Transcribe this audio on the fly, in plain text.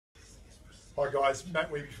Hi guys, Matt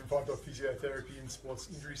from Physiotherapy and Sports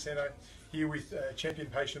Injury Centre, here with a champion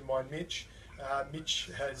patient of mine, Mitch.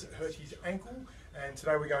 Mitch has hurt his ankle, and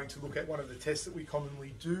today we're going to look at one of the tests that we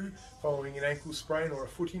commonly do following an ankle sprain or a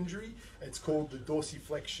foot injury. It's called the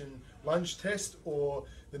Dorsiflexion lunge test or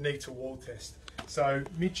the knee to wall test. So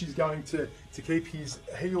Mitch is going to keep his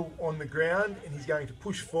heel on the ground and he's going to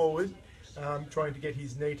push forward, trying to get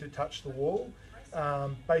his knee to touch the wall.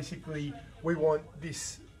 Basically, we want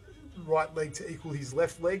this right leg to equal his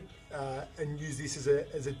left leg, and use this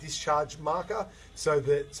as a discharge marker so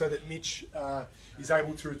that Mitch is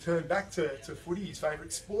able to return back to footy, his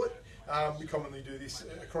favourite sport. We commonly do this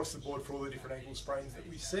across the board for all the different ankle sprains that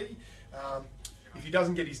we see. If he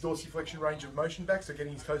doesn't get his dorsiflexion range of motion back, so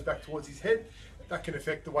getting his toes back towards his head, that can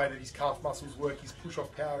affect the way that his calf muscles work, his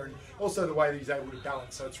push-off power, and also the way that he's able to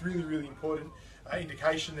balance. So it's really, really important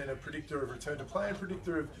indication and a predictor of return to play and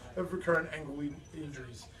predictor of recurrent ankle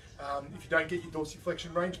injuries. If you don't get your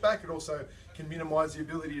dorsiflexion range back, it also can minimise the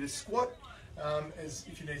ability to squat, as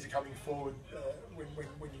if your knees are coming forward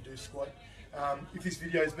when you do squat. If this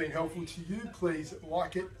video has been helpful to you, please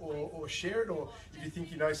like it or share it, or if you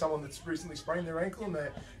think you know someone that's recently sprained their ankle and they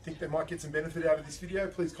think they might get some benefit out of this video,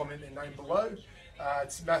 please comment their name below.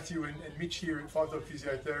 It's Matthew and Mitch here at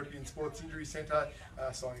Physiotherapy and Sports Injury Centre,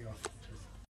 signing off.